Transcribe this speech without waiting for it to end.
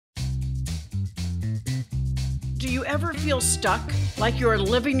Do you ever feel stuck, like you are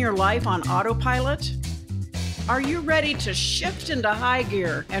living your life on autopilot? Are you ready to shift into high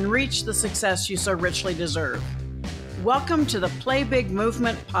gear and reach the success you so richly deserve? Welcome to the Play Big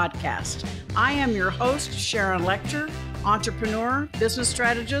Movement podcast. I am your host, Sharon Lechter, entrepreneur, business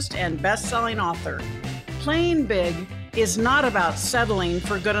strategist, and best-selling author. Playing big is not about settling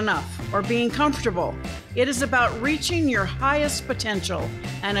for good enough or being comfortable. It is about reaching your highest potential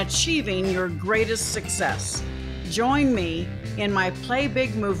and achieving your greatest success. Join me in my Play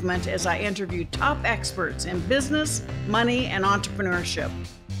Big movement as I interview top experts in business, money, and entrepreneurship,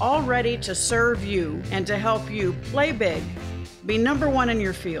 all ready to serve you and to help you play big, be number one in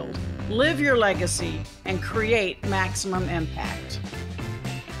your field, live your legacy, and create maximum impact.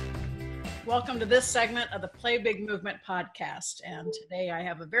 Welcome to this segment of the Play Big Movement podcast. And today I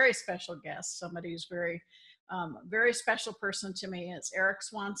have a very special guest, somebody who's very special person to me. It's Erik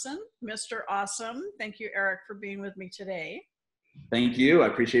Swanson, Mr. Awesome. Thank you, Erik, for being with me today. Thank you. I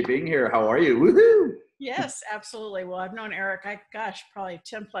appreciate being here. How are you? Woohoo! Yes, absolutely. Well, I've known Erik, probably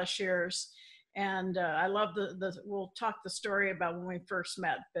 10 plus years. And I love we'll talk the story about when we first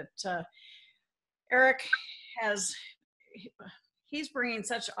met. But Erik he's bringing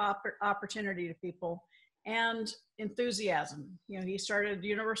such opportunity to people and enthusiasm. You know, he started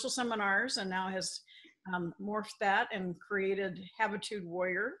Universal Seminars and now has morphed that and created Habitude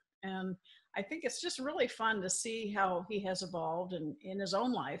Warrior. And I think it's just really fun to see how he has evolved in his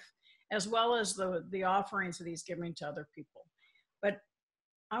own life, as well as the offerings that he's giving to other people. But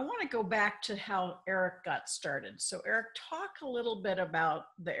I want to go back to how Erik got started. So Erik, talk a little bit about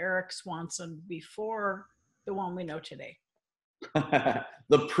the Erik Swanson before the one we know today.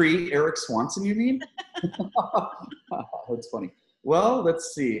 The pre-Erik Swanson, you mean? That's funny. Well,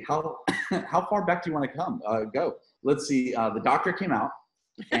 let's see. How far back do you want to go? Let's see. The doctor came out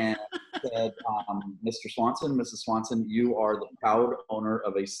and said, Mr. Swanson, Mrs. Swanson, you are the proud owner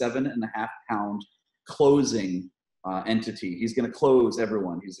of a 7.5 pound closing entity. He's going to close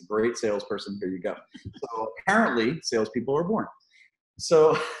everyone. He's a great salesperson. Here you go. So apparently, salespeople are born.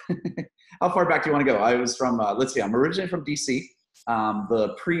 So how far back do you want to go? I was from, let's see, I'm originally from DC,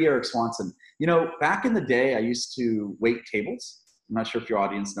 the pre-Erik Swanson. You know, back in the day, I used to wait tables. I'm not sure if your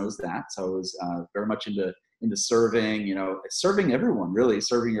audience knows that. So I was very much into serving, serving everyone, really,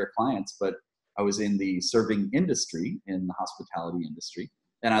 serving your clients. But I was in the serving industry, in the hospitality industry,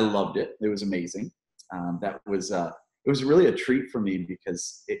 and I loved it. It was amazing. It was really a treat for me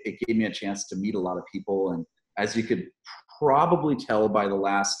because it gave me a chance to meet a lot of people. And as you could probably tell by the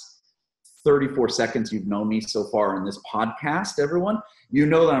last 34 seconds you've known me so far in this podcast, everyone, you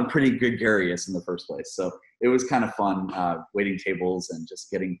know that I'm pretty gregarious in the first place. So it was kind of fun waiting tables and just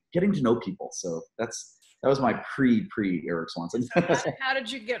getting to know people. So that was my pre-Erik Swanson. How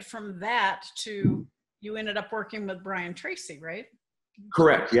did you get from that to you ended up working with Brian Tracy, right?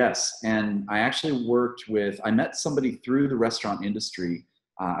 Correct. Yes. And I actually I met somebody through the restaurant industry.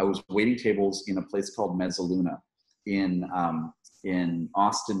 I was waiting tables in a place called Mezzaluna in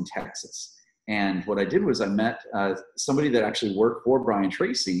Austin, Texas. And what I did was I met somebody that actually worked for Brian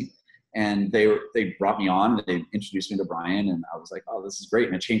Tracy, and they brought me on. They introduced me to Brian, and I was like, oh, this is great.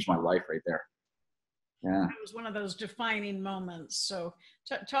 And it changed my life right there. Yeah. It was one of those defining moments. So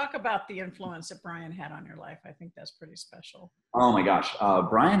talk about the influence that Brian had on your life. I think that's pretty special. Oh my gosh.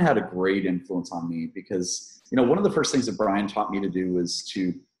 Brian had a great influence on me because, one of the first things that Brian taught me to do was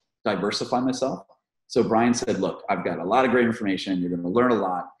to diversify myself. So Brian said, look, I've got a lot of great information. You're going to learn a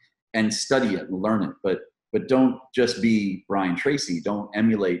lot and study it and learn it. But don't just be Brian Tracy. Don't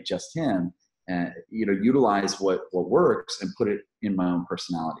emulate just him. And, utilize what works and put it in my own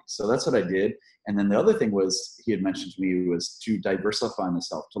personality. So that's what I did. And then the other thing he had mentioned to me was to diversify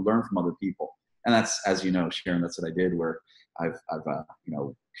myself, to learn from other people. And that's, as you know, Sharon, that's what I did, where I've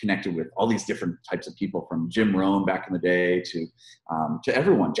connected with all these different types of people, from Jim Rohn back in the day to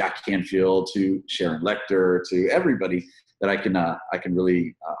everyone, Jack Canfield to Sharon Lechter, to everybody that I can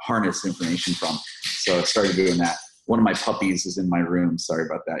really harness information from. So I started doing that. One of my puppies is in my room. Sorry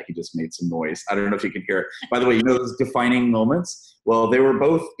about that. He just made some noise. I don't know if you can hear it. By the way, those defining moments? Well, they were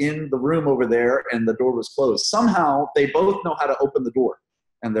both in the room over there and the door was closed. Somehow they both know how to open the door,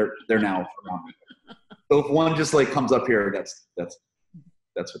 and they're now around me. So if one just comes up here, that's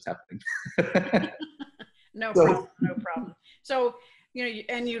what's happening. No problem. So,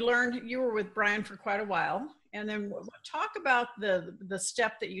 and you learned, you were with Brian for quite a while, and then talk about the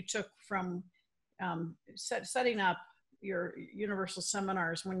step that you took from setting up your Universal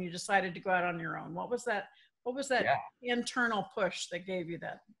Seminars when you decided to go out on your own. What was that internal push that gave you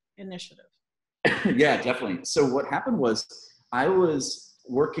that initiative? Yeah, definitely. So what happened was I was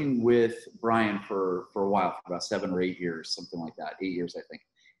working with Brian for a while, for about 7 or 8 years, something like that, 8 years, I think.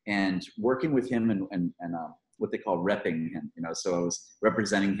 And working with him and what they call repping him, so I was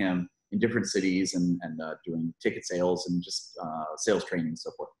representing him in different cities and doing ticket sales and just sales training and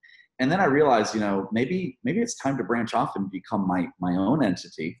so forth. And then I realized, maybe it's time to branch off and become my own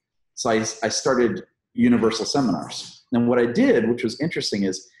entity. So I started Universal Seminars. And what I did, which was interesting,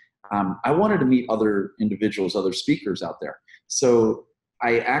 is I wanted to meet other individuals, other speakers out there. So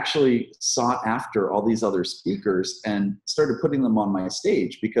I actually sought after all these other speakers and started putting them on my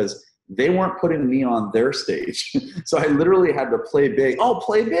stage because they weren't putting me on their stage. So I literally had to play big. Oh,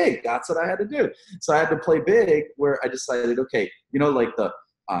 play big. That's what I had to do. So I had to play big, where I decided, okay, like the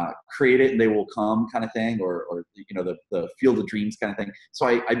create it and they will come kind of thing, or the field of dreams kind of thing. So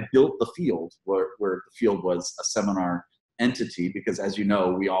I built the field where the field was a seminar entity, because as you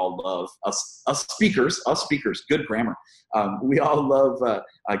know, we all love us speakers, good grammar. We all love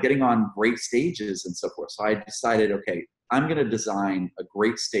getting on great stages and so forth. So I decided, okay, I'm going to design a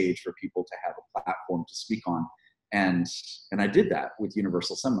great stage for people to have a platform to speak on. And I did that with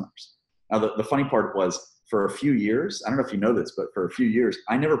Universal Seminars. Now, the funny part was, for a few years, I don't know if you know this, but for a few years,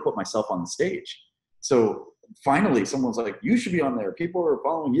 I never put myself on the stage. So finally, someone's like, you should be on there. People are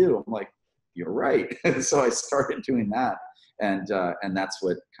following you. I'm like, you're right. So I started doing that. And that's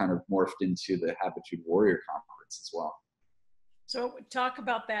what kind of morphed into the Habitude Warrior conference as well. So talk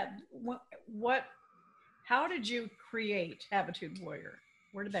about that. How did you create Habitude Warrior?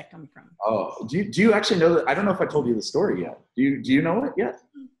 Where did that come from? Oh, do you actually know that? I don't know if I told you the story yet. Do you know it yet?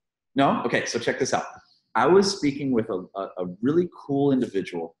 No? Okay, so check this out. I was speaking with a really cool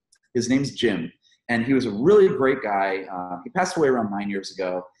individual. His name's Jim, and he was a really great guy. He passed away around 9 years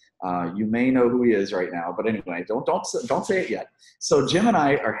ago. You may know who he is right now, but anyway, don't say it yet. So Jim and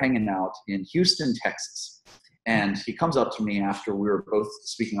I are hanging out in Houston, Texas, and he comes up to me after we were both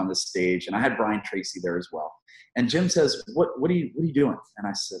speaking on this stage, and I had Brian Tracy there as well. And Jim says, "What are you doing?" And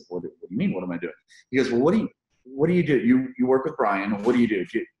I said, "What do you mean? What am I doing?" He goes, "Well, what do you do? You work with Brian. What do you do?"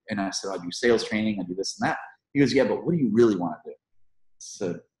 And I said, "I do sales training. I do this and that." He goes, "Yeah, but what do you really want to do?" I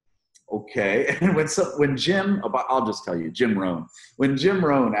said, "Okay." And when Jim, I'll just tell you, Jim Rohn. When Jim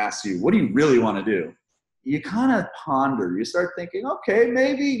Rohn asks you, "What do you really want to do?" you kind of ponder. You start thinking, okay,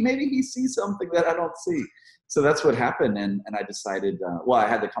 maybe he sees something that I don't see. So that's what happened. And I decided, I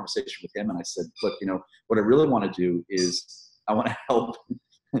had the conversation with him and I said, look, what I really want to do is I want to help.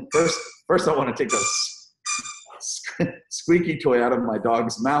 First I want to take a squeaky toy out of my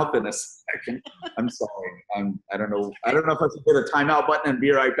dog's mouth in a second. I'm sorry. I don't know if I should hit a timeout button and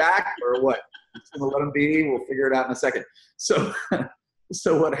be right back or what. I'm just going to let him be. We'll figure it out in a second.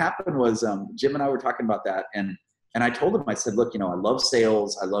 So what happened was Jim and I were talking about that. And I told him, I said, look, I love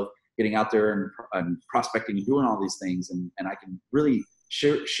sales. I love getting out there and prospecting and doing all these things. And I can really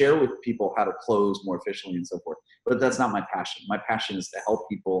share with people how to close more efficiently and so forth. But that's not my passion. My passion is to help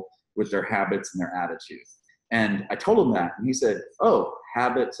people with their habits and their attitude. And I told him that. And he said, oh,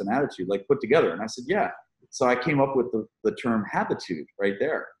 habits and attitude, like put together. And I said, yeah. So I came up with the term habitude right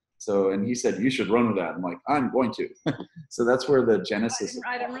there. So, and he said, you should run with that. I'm like, I'm going to. So that's where the genesis.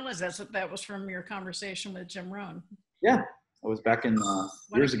 I didn't realize that was from your conversation with Jim Rohn. Yeah. I was back in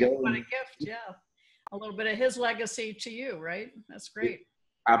years ago. What a gift. Yeah. A little bit of his legacy to you, right? That's great.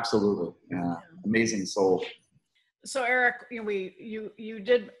 Absolutely. Yeah. Amazing soul. So Erik, you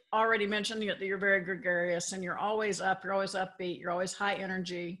did already mention that you're very gregarious and you're always up, you're always upbeat, you're always high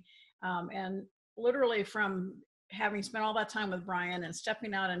energy. And literally from having spent all that time with Brian and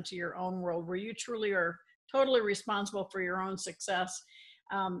stepping out into your own world where you truly are totally responsible for your own success,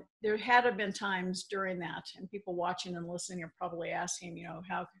 there had to have been times during that, and people watching and listening are probably asking,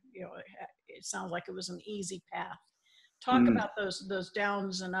 how, it sounds like it was an easy path. Talk about those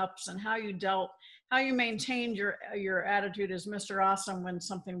downs and ups and how you maintained your attitude as Mr. Awesome when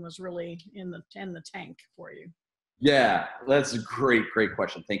something was really in the tank for you. Yeah, that's a great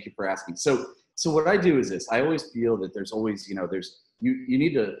question. Thank you for asking. So what I do is this. I always feel that there's always, you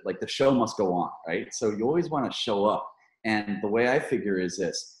need to, like, the show must go on, right? So you always want to show up. And the way I figure is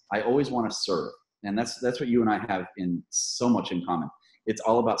this: I always want to serve. And that's what you and I have in so much in common. It's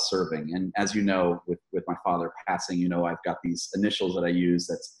all about serving. And as you know, with my father passing, I've got these initials that I use.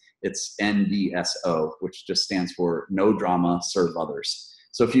 It's NDSO, which just stands for no drama, serve others.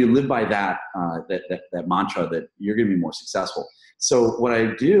 So if you live by that mantra, that you're going to be more successful. So what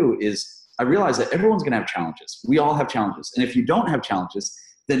I do is I realize that everyone's going to have challenges. We all have challenges. And if you don't have challenges,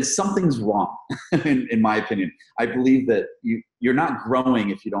 then something's wrong, in my opinion. I believe that you're not growing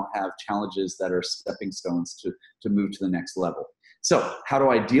if you don't have challenges that are stepping stones to move to the next level. So how do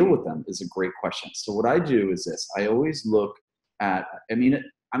I deal with them is a great question. So what I do is this: I always look at, I mean,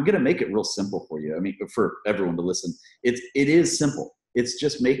 I'm going to make it real simple for you. I mean, for everyone to listen, it is simple. It's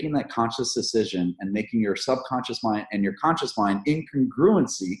just making that conscious decision and making your subconscious mind and your conscious mind in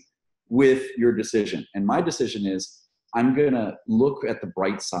congruency with your decision. And my decision is I'm going to look at the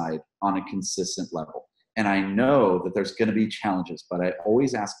bright side on a consistent level. And I know that there's going to be challenges, but I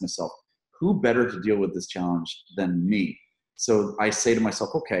always ask myself, who better to deal with this challenge than me? So I say to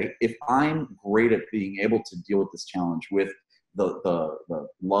myself, okay, if I'm great at being able to deal with this challenge with the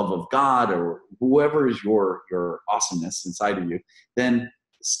love of God or whoever is your awesomeness inside of you, then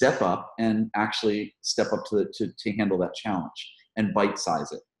step up and actually step up to handle that challenge and bite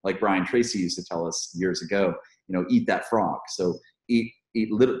size it. Like Brian Tracy used to tell us years ago, eat that frog. So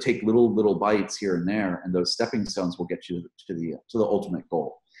take little bites here and there, and those stepping stones will get you to the ultimate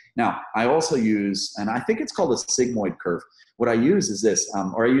goal. Now, I also use, and I think it's called a sigmoid curve. What I use is this,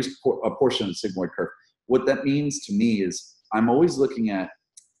 or I use a portion of the sigmoid curve. What that means to me is I'm always looking at,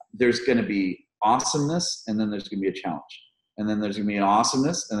 there's going to be awesomeness, and then there's going to be a challenge. And then there's going to be an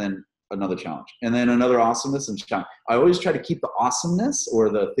awesomeness, and then another challenge. And then another awesomeness and challenge. I always try to keep the awesomeness, or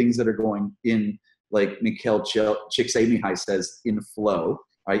the things that are going in, like Mikhail Csikszentmihalyi says, in flow.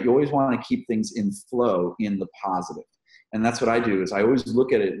 Right? You always want to keep things in flow, in the positive. And that's what I do, is I always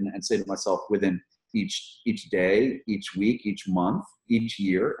look at it and say to myself, within each day, each week, each month, each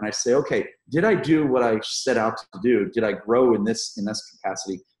year, and I say, okay, did I do what I set out to do? Did I grow in this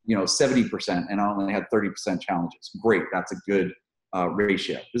capacity, 70%, and I only had 30% challenges? Great, that's a good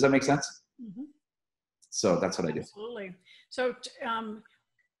ratio. Does that make sense? Mm-hmm. So that's what I do. Absolutely. So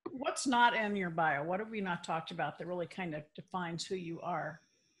what's not in your bio? What have we not talked about that really kind of defines who you are?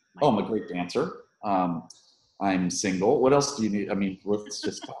 I'm a great dancer. I'm single. What else do you need? I mean, let's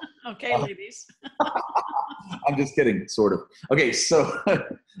just talk. Okay, ladies. I'm just kidding, sort of. Okay, so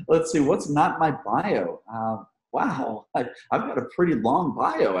let's see. What's not my bio? Wow, I've got a pretty long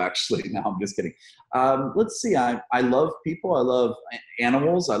bio, actually. No, I'm just kidding. Let's see. I love people. I love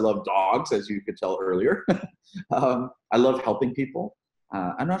animals. I love dogs, as you could tell earlier. I love helping people.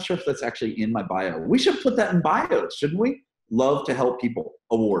 I'm not sure if that's actually in my bio. We should put that in bios, shouldn't we? Love to help people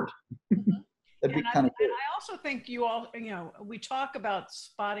award. Mm-hmm. That'd be kind of cool. And I also think you all, we talk about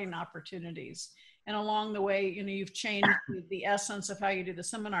spotting opportunities, and along the way, you've changed the essence of how you do the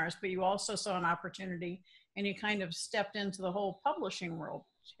seminars, but you also saw an opportunity and you kind of stepped into the whole publishing world,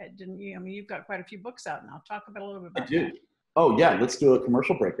 didn't you? I mean, you've got quite a few books out now. Talk about a little bit about that. I do. Oh yeah, let's do a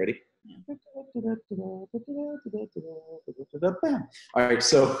commercial break. Ready? Yeah. All right,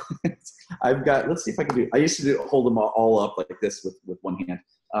 so I've got, let's see if I can I used to hold them all up like this with one hand.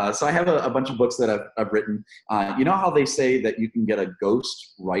 So I have a bunch of books that I've written. You know how they say that you can get a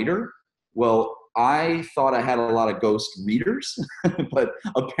ghost writer? Well, I thought I had a lot of ghost readers, but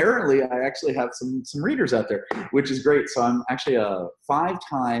apparently I actually have some readers out there, which is great. So I'm actually a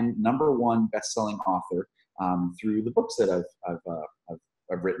 5-time #1 best-selling author through the books that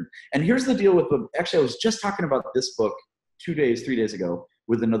I've written. And here's the deal with them. Actually, I was just talking about this book 3 days ago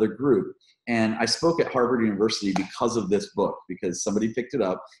with another group. And I spoke at Harvard University because of this book, because somebody picked it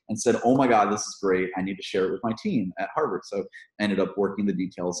up and said, oh my God, this is great. I need to share it with my team at Harvard. So I ended up working the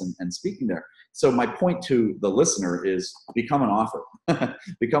details and speaking there. So my point to the listener is become an author.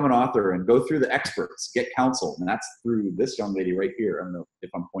 Become an author and go through the experts, get counsel. And that's through this young lady right here. I don't know if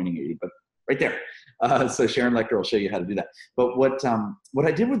I'm pointing at you, but right there. So Sharon Lechter will show you how to do that. But what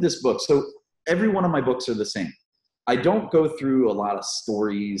I did with this book, so every one of my books are the same. I don't go through a lot of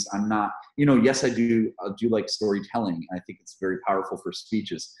stories. I'm not, yes, I do like storytelling. I think it's very powerful for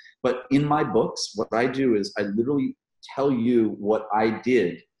speeches. But in my books, what I do is I literally tell you what I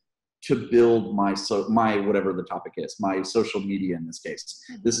did to build my whatever the topic is, my social media in this case.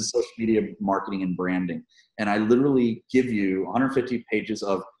 This is social media marketing and branding. And I literally give you 150 pages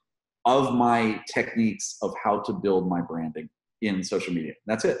of my techniques of how to build my branding in social media.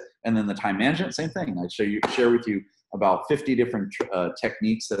 That's it. And then the time management, same thing. I share with you about 50 different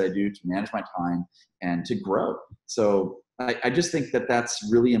techniques that I do to manage my time and to grow. So I just think that that's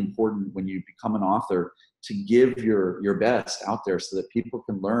really important when you become an author, to give your best out there so that people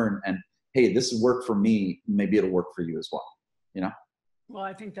can learn and, hey, this has worked for me. Maybe it'll work for you as well. Well,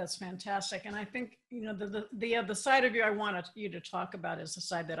 I think that's fantastic. And I think, the side of you I wanted you to talk about is the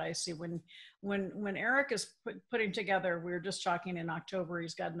side that I see when Erik is putting together, we were just talking in October,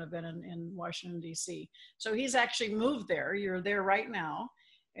 he's got an event in Washington, D.C. So he's actually moved there. You're there right now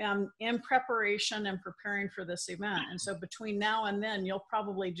in preparation and preparing for this event. And so between now and then, you'll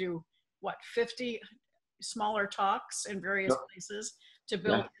probably do 50 smaller talks in various places to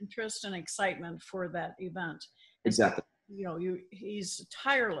build interest and excitement for that event. Exactly. He's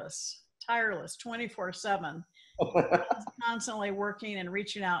tireless 24/7. constantly working and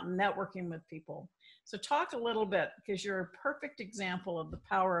reaching out and networking with people. So talk a little bit, because you're a perfect example of the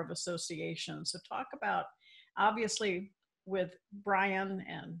power of association. So talk about, obviously, with Brian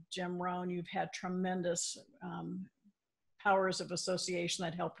and Jim Rohn, you've had tremendous powers of association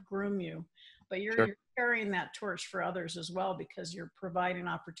that helped groom you, but you're carrying that torch for others as well, because you're providing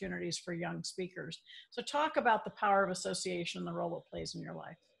opportunities for young speakers. So talk about the power of association and the role it plays in your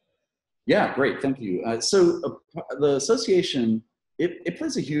life. Yeah, great. Thank you. The association, it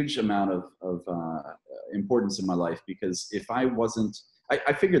plays a huge amount of importance in my life, because if I wasn't,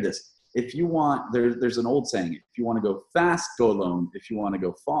 I figured this, if you want, there's an old saying, if you want to go fast, go alone. If you want to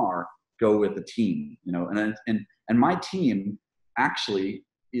go far, go with a team, you know, and my team actually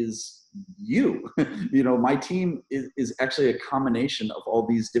is you. You know, my team is actually a combination of all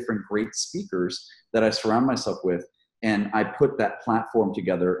these different great speakers that I surround myself with. And I put that platform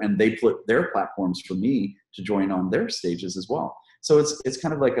together, and they put their platforms for me to join on their stages as well. So it's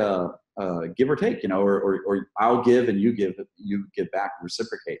kind of like a give or take, you know, or I'll give and you give back,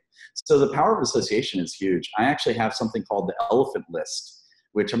 reciprocate. So the power of association is huge. I actually have something called the elephant list,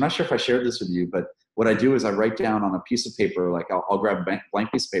 which I'm not sure if I shared this with you, but what I do is I write down on a piece of paper, like I'll grab a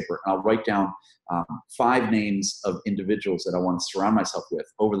blank piece of paper, and I'll write down 5 names of individuals that I want to surround myself with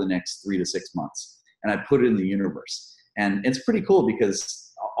over the next 3 to 6 months. And I put it in the universe. And it's pretty cool,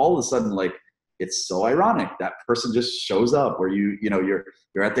 because all of a sudden, like, it's so ironic that person just shows up, where you know,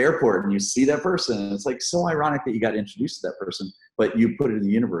 you're at the airport and you see that person, and it's like so ironic that you got introduced to that person, but you put it in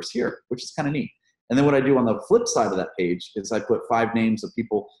the universe here, which is kind of neat. And then what I do on the flip side of that page is I put 5 names of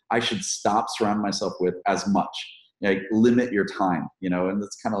people I should stop surrounding myself with as much. Like, limit your time, you know, and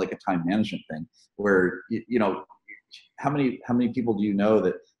that's kind of like a time management thing, where, you know, how many people do you know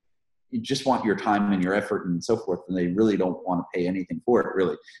that you just want your time and your effort and so forth, and they really don't want to pay anything for it,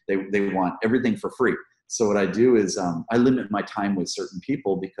 really. They want everything for free. So what I do is I limit my time with certain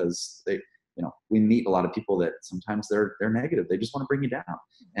people, because they, you know, we meet a lot of people that sometimes they're negative. They just want to bring you down,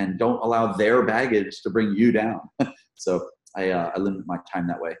 and don't allow their baggage to bring you down. So I limit my time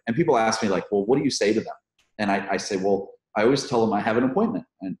that way. And people ask me, like, well, what do you say to them? And I say, well, I always tell them I have an appointment,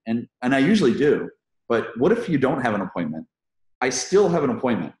 and I usually do. But what if you don't have an appointment? I still have an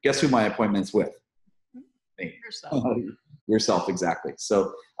appointment. Guess who my appointment's with? Me. Yourself. Yourself, exactly.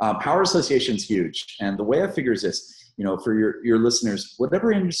 So power association is huge. And the way I figure is this, you know, for your listeners,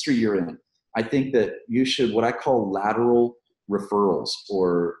 whatever industry you're in, I think that you should, what I call lateral referrals,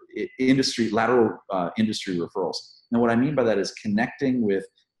 or lateral industry referrals. And what I mean by that is connecting with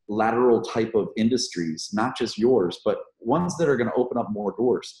lateral type of industries, not just yours, but ones that are going to open up more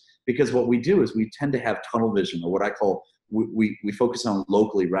doors. Because what we do is we tend to have tunnel vision, or what I call, we focus on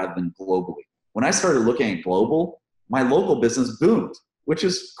locally rather than globally. When I started looking at global, my local business boomed, which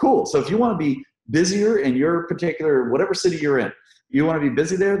is cool. So if you want to be busier in your particular, whatever city you're in, you want to be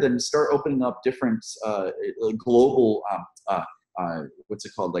busy there, then start opening up different global, what's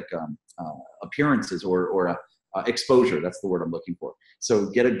it called, like appearances or exposure. That's the word I'm looking for. So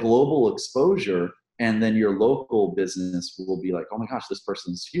get a global exposure, and then your local business will be like, oh my gosh, this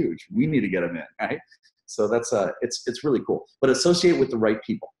person's huge. We need to get them in, right? So that's it's really cool. But associate with the right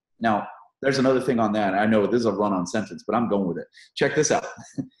people. Now, there's another thing on that. I know this is a run-on sentence, but I'm going with it. Check this out.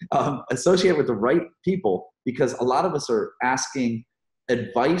 Associate with the right people, because a lot of us are asking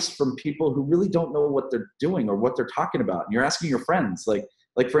advice from people who really don't know what they're doing or what they're talking about. And you're asking your friends,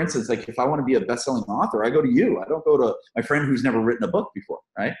 like for instance, like if I want to be a best-selling author, I go to you. I don't go to my friend who's never written a book before,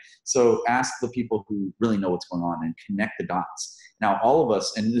 right? So ask the people who really know what's going on and connect the dots. Now, all of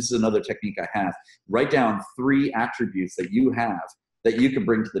us, and this is another technique I have, write down 3 attributes that you have that you can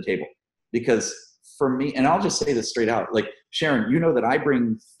bring to the table. Because for me, and I'll just say this straight out, like Sharon, you know that I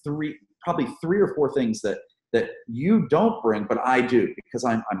bring probably 3 or 4 things that you don't bring, but I do, because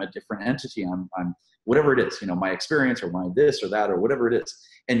I'm a different entity. I'm whatever it is, you know, my experience or my this or that or whatever it is.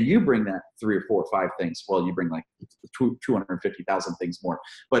 And you bring that 3 or 4 or 5 things. Well, you bring like 250,000 things more.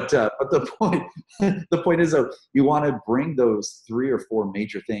 But the point is, though, you want to bring those 3 or 4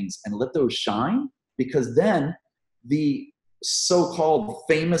 major things and let those shine, because then the so-called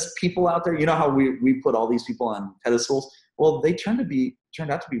famous people out there, you know how we put all these people on pedestals? Well, they turned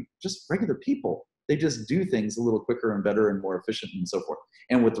out to be just regular people. They just do things a little quicker and better and more efficient and so forth,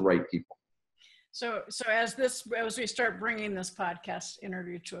 and with the right people. So as we start bringing this podcast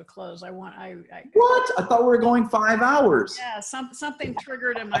interview to a close, what? I thought we were going 5 hours. Yeah, something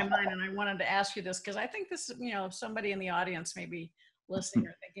triggered in my mind, and I wanted to ask you this, because I think this, you know, somebody in the audience may be listening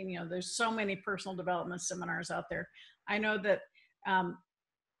or thinking, you know, there's so many personal development seminars out there. I know that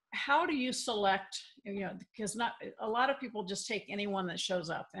how do you select, because not a lot of people just take anyone that shows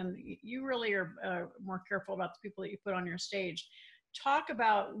up, and you really are more careful about the people that you put on your stage. Talk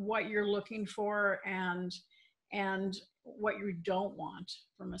about what you're looking for and what you don't want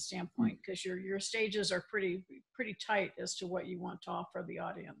from a standpoint, because your stages are pretty tight as to what you want to offer the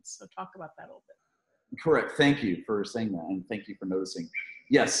audience. So talk about that a little bit. Correct. Thank you for saying that, and thank you for noticing.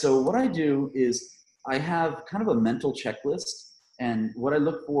 Yes. So what I do is I have kind of a mental checklist. And what I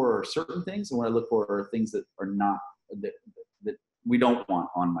look for are certain things, and what I look for are things that are not, that we don't want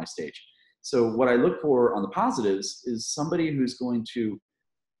on my stage. So what I look for on the positives is somebody who's going to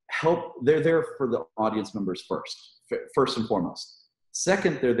help. They're there for the audience members first and foremost.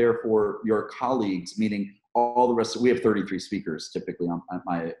 Second, they're there for your colleagues, meaning all the rest. We have 33 speakers typically on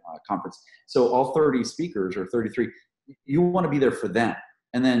my conference. So all 30 speakers, or 33, you want to be there for them.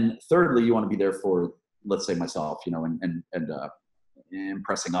 And then thirdly, you want to be there for, let's say, myself, and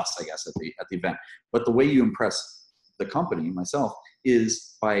impressing us, I guess, at the event. But the way you impress the company, myself,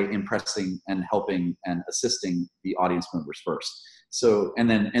 is by impressing and helping and assisting the audience members first. So, and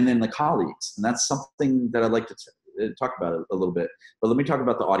then the colleagues, and that's something that I'd like to talk about a little bit. But let me talk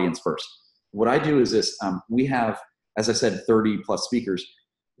about the audience first. What I do is this: we have, as I said, 30 plus speakers.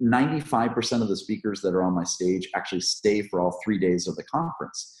 95% of the speakers that are on my stage actually stay for all 3 days of the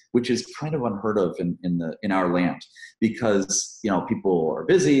conference, which is kind of unheard of in our land, because people are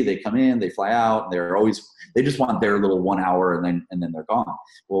busy, they come in, they fly out, they just want their little 1 hour and then they're gone.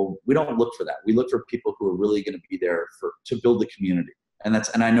 Well, we don't look for that. We look for people who are really going to be there to build the community.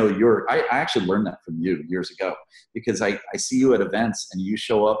 And I know I actually learned that from you years ago, because I see you at events and you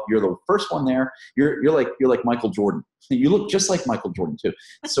show up, you're the first one there. You're like Michael Jordan. You look just like Michael Jordan too.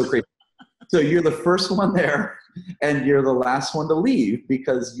 It's so crazy. So you're the first one there and you're the last one to leave,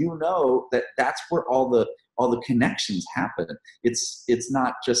 because that's where all the connections happen. It's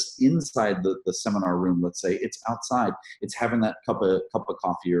not just inside the seminar room, let's say, it's outside. It's having that cup of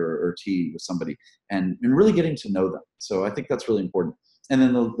coffee or tea with somebody and really getting to know them. So I think that's really important. And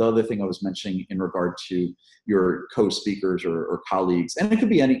then the other thing I was mentioning in regard to your co-speakers or colleagues, and it could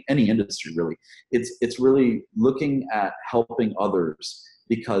be any industry really, it's really looking at helping others,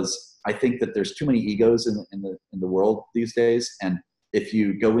 because I think that there's too many egos in the world these days. And if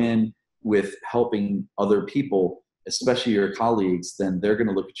you go in with helping other people, especially your colleagues, then they're going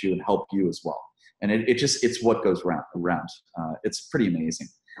to look at you and help you as well. And it's what goes around. It's pretty amazing.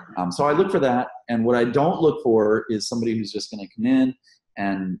 So I look for that. And what I don't look for is somebody who's just going to come in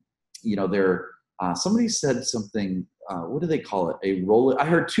and, somebody said something, what do they call it? I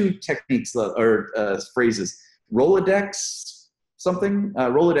heard two techniques or phrases, Rolodex something,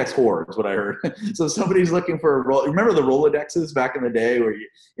 Rolodex whore is what I heard. So somebody's looking for remember the Rolodexes back in the day where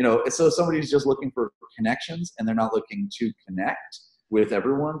so somebody's just looking for connections and they're not looking to connect with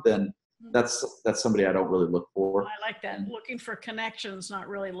everyone, then that's somebody I don't really look for. I like that. Looking for connections, not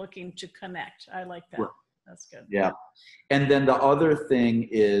really looking to connect. I like that. That's good. Yeah. And then the other thing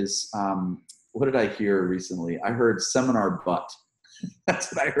is, what did I hear recently? I heard seminar butt.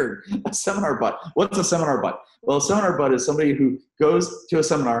 That's what I heard. A seminar butt. What's a seminar butt? Well, a seminar butt is somebody who goes to a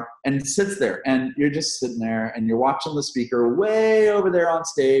seminar and sits there, and you're just sitting there and you're watching the speaker way over there on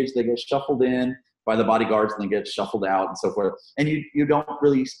stage. They get shuffled in by the bodyguards and they get shuffled out and so forth. And you don't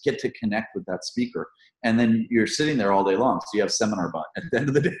really get to connect with that speaker. And then you're sitting there all day long. So you have seminar butt at the end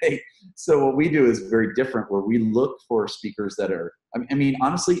of the day. So what we do is very different, where we look for speakers that are, I mean,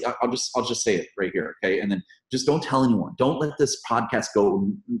 honestly, I'll just say it right here. Okay. And then just don't tell anyone, don't let this podcast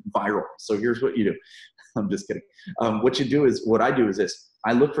go viral. So here's what you do. I'm just kidding. What I do is this.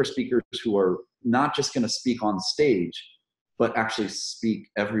 I look for speakers who are not just going to speak on stage, but actually speak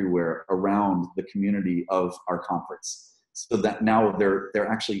everywhere around the community of our conference. So that now they're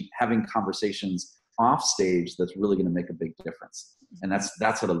actually having conversations off stage that's really going to make a big difference. And that's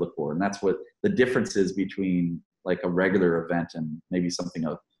what I look for. And that's what the difference is between like a regular event and maybe something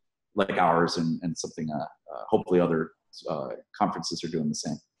like ours and something hopefully other conferences are doing the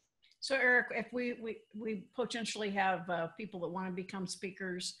same. So Erik, if we potentially have people that want to become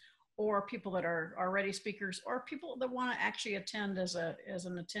speakers, or people that are already speakers, or people that want to actually attend as an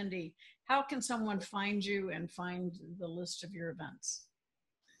attendee, how can someone find you and find the list of your events?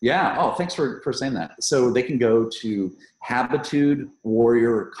 Yeah. Oh, thanks for saying that. So they can go to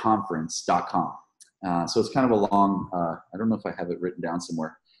habitudewarriorconference.com. So it's kind of a long, I don't know if I have it written down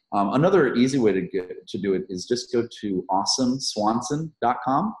somewhere. Another easy way to do it is just go to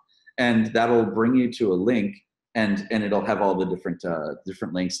awesomeswanson.com, and that'll bring you to a link, and it'll have all the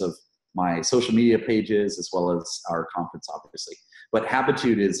different links of my social media pages as well as our conference, obviously. But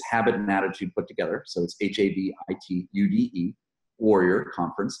Habitude is habit and attitude put together. So it's HABITUDE.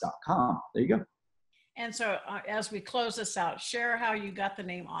 habitudewarriorconference.com. There you go. And so as we close this out, share how you got the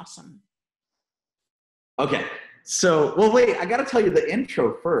name Awesome. Okay. So, well, wait, I got to tell you the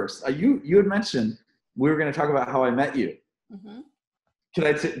intro first. You had mentioned we were going to talk about how I met you. Mm-hmm. Can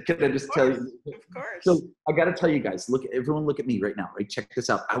I just tell you? Of course. So I got to tell you guys, everyone look at me right now, right? Check this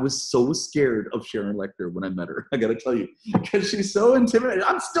out. I was so scared of Sharon Lechter when I met her. I got to tell you, because she's so intimidating.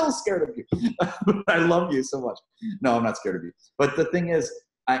 I'm still scared of you. But I love you so much. No, I'm not scared of you. But the thing is,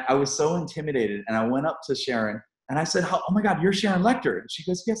 I was so intimidated, and I went up to Sharon and I said, oh my God, you're Sharon Lechter. And she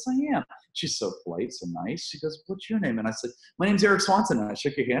goes, yes, I am. She's so polite, so nice. She goes, what's your name? And I said, my name's Erik Swanson. And I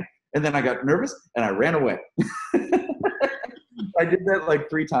shook your hand, and then I got nervous and I ran away. I did that like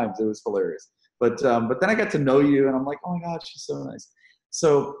 3 times. It was hilarious. But then I got to know you, and I'm like, oh my God, she's so nice.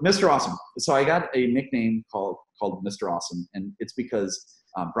 So Mr. Awesome. So I got a nickname called Mr. Awesome, and it's because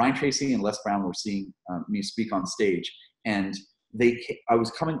Brian Tracy and Les Brown were seeing me speak on stage, and I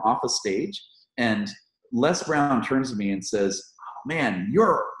was coming off a stage, and Les Brown turns to me and says, oh man,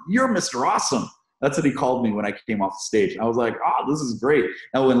 you're Mr. Awesome. That's what he called me when I came off the stage. I was like, oh, this is great.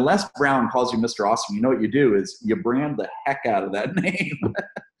 Now, when Les Brown calls you Mr. Awesome, you know what you do is you brand the heck out of that name.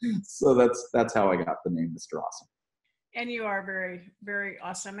 So that's how I got the name Mr. Awesome. And you are very, very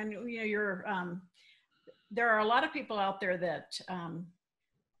awesome. And you're there are a lot of people out there that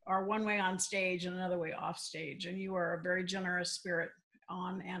are one way on stage and another way off stage. And you are a very generous spirit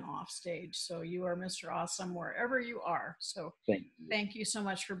on and off stage. So you are Mr. Awesome wherever you are. So thank you so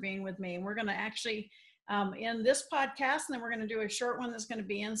much for being with me. And we're going to actually end this podcast, and then we're going to do a short one that's going to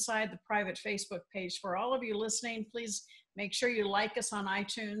be inside the private Facebook page. For all of you listening, please make sure you like us on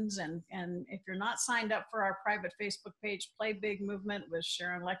iTunes. And if you're not signed up for our private Facebook page, Play Big Movement with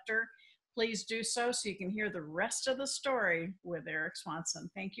Sharon Lechter, please do so you can hear the rest of the story with Erik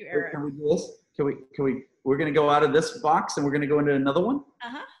Swanson. Thank you, Erik. Can we do this? Can we, we're going to go out of this box and we're going to go into another one?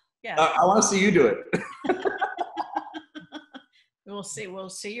 Uh-huh. Yeah. I want to see you do it. We'll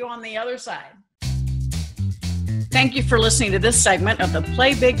see you on the other side. Thank you for listening to this segment of the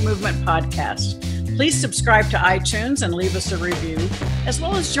Play Big Movement podcast. Please subscribe to iTunes and leave us a review, as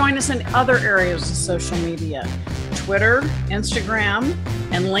well as join us in other areas of social media, Twitter, Instagram,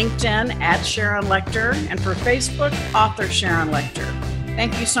 and LinkedIn at Sharon Lechter, and for Facebook, author Sharon Lechter.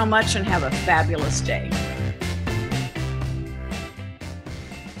 Thank you so much and have a fabulous day.